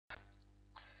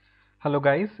Hello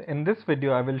guys, in this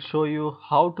video I will show you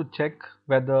how to check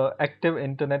whether active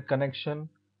internet connection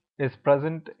is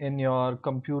present in your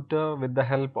computer with the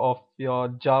help of your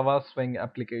Java Swing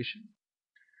application.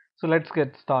 So let's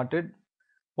get started.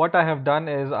 What I have done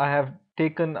is I have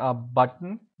taken a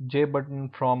button, J button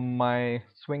from my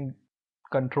Swing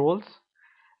controls,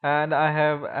 and I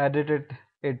have edited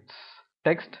its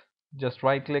text. Just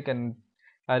right click and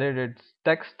edit its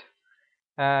text,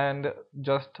 and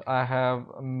just I have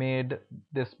made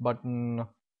this button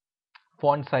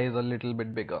font size a little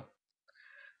bit bigger.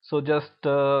 So just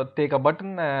take a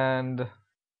button and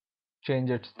change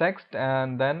its text,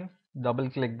 and then double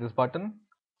click this button,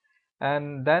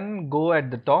 and then go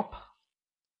at the top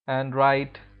and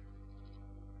write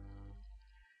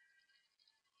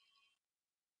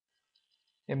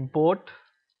import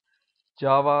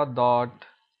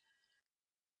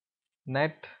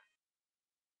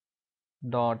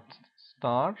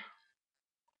java.net.star,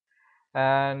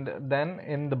 and then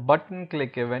in the button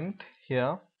click event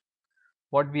here,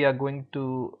 what we are going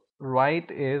to write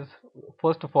is,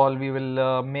 first of all we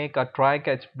will make a try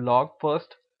catch block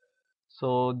first.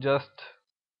 So just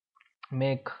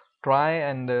make try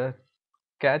and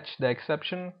catch the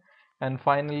exception, and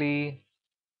finally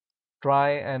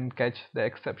try and catch the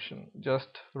exception.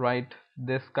 Just write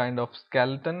this kind of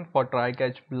skeleton for try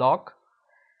catch block,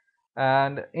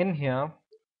 and in here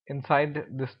inside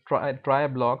this try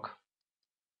block,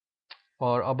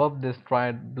 or above this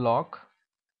try block,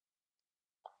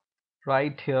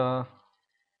 right here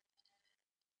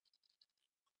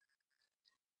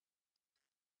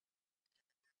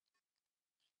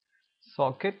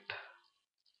socket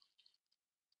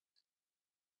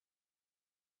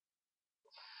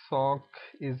sock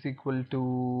is equal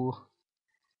to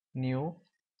new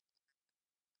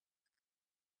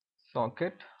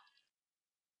socket,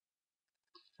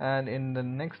 and in the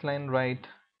next line write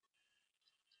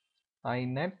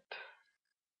inet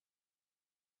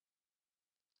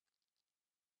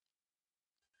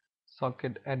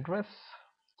socket address,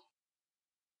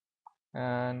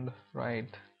 and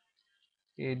write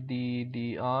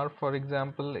addr for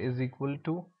example is equal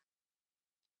to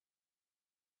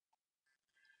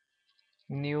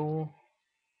new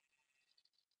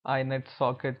inet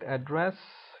socket address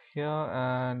here,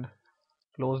 and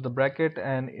close the bracket,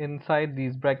 and inside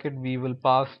these bracket we will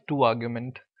pass two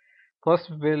argument. First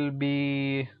will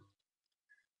be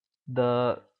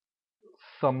the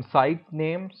some site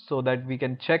name, so that we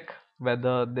can check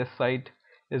whether this site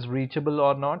is reachable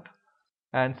or not,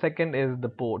 and second is the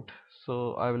port.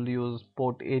 So I will use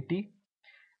port 80,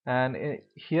 and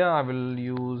here I will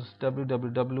use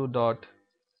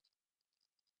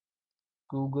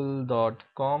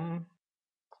www.google.com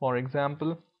for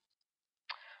example.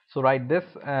 So write this,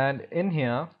 and in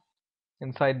here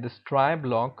inside this try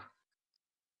block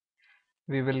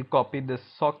we will copy this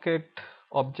socket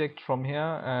object from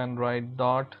here and write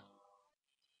dot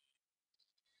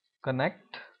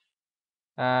connect,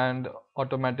 and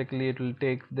automatically it will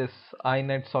take this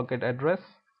inet socket address,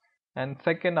 and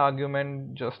second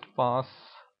argument just pass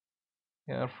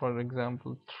here for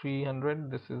example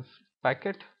 300, this is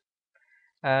packet.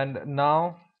 And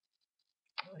now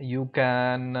you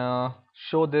can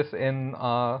show this in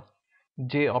a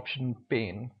J option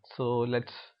pane. So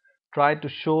let's try to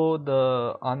show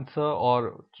the answer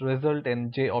or result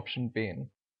in J option pane.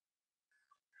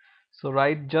 So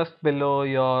right just below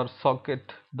your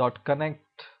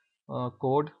socket.connect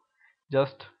code,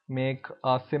 just make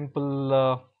a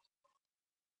simple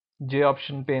J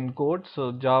option pane code.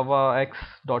 So java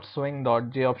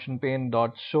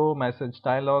x.swing.joptionpane.show message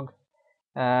dialog,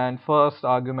 and first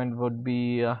argument would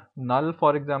be null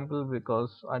for example,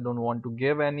 because I don't want to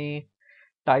give any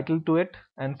title to it,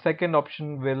 and second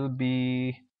option will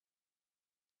be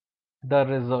the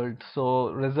result. So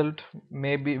result,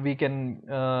 maybe we can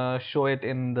show it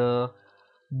in the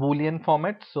boolean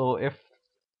format. So if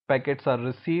packets are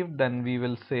received, then we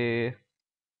will say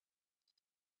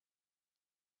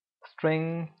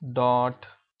string dot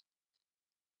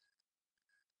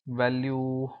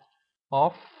value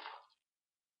of,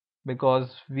 because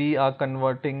we are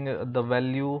converting the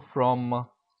value from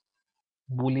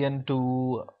boolean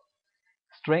to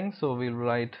string, so we'll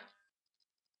write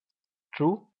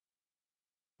true,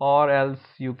 or else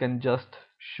you can just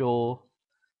show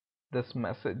this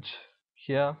message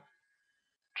here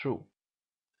true.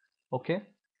 Okay,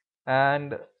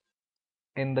 and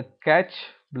in the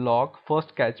catch block,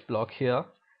 first catch block here,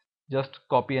 just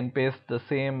copy and paste the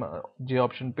same J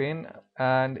option pane,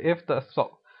 and if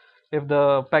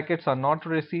the packets are not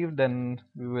received, then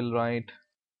we will write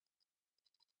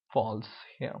false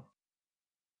here.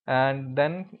 And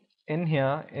then in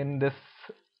here in this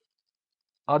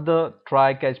other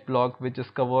try catch block which is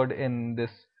covered in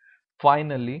this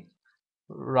finally,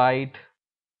 write,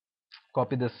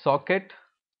 copy this socket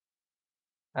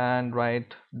and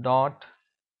write dot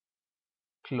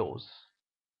close.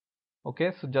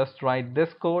 Okay, so just write this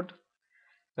code.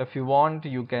 If you want,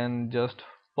 you can just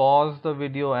pause the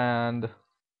video and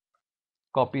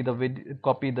copy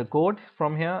the code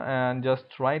from here and just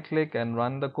right click and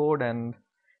run the code, and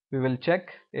we will check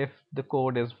if the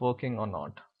code is working or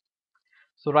not.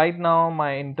 So right now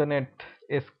my internet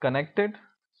is connected,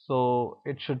 so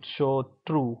it should show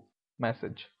true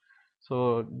message.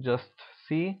 So just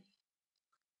see,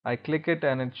 I click it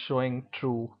and it's showing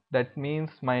true. That means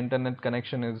my internet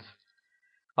connection is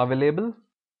available.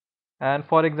 And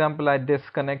for example, I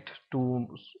disconnect to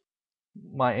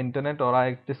my internet, or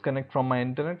I disconnect from my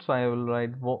internet, so I will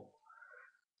write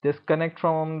disconnect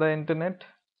from the internet,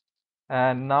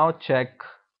 and now check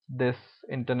this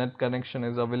internet connection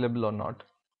is available or not.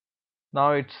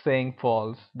 Now it's saying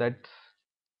false. That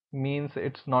means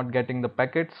it's not getting the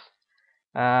packets,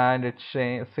 and it's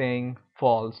saying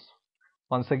false.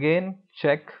 Once again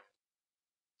check.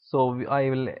 So I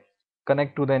will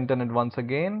connect to the internet once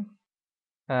again,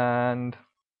 and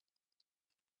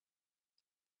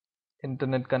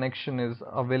internet connection is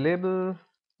available,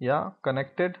 yeah,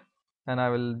 connected, and I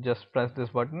will just press this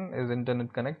button, is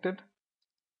internet connected,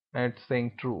 and it's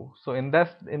saying true. So in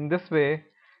this way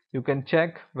you can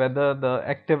check whether the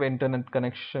active internet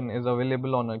connection is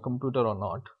available on a computer or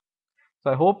not.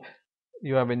 So I hope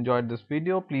you have enjoyed this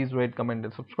video. Please rate, comment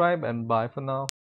and subscribe, and bye for now.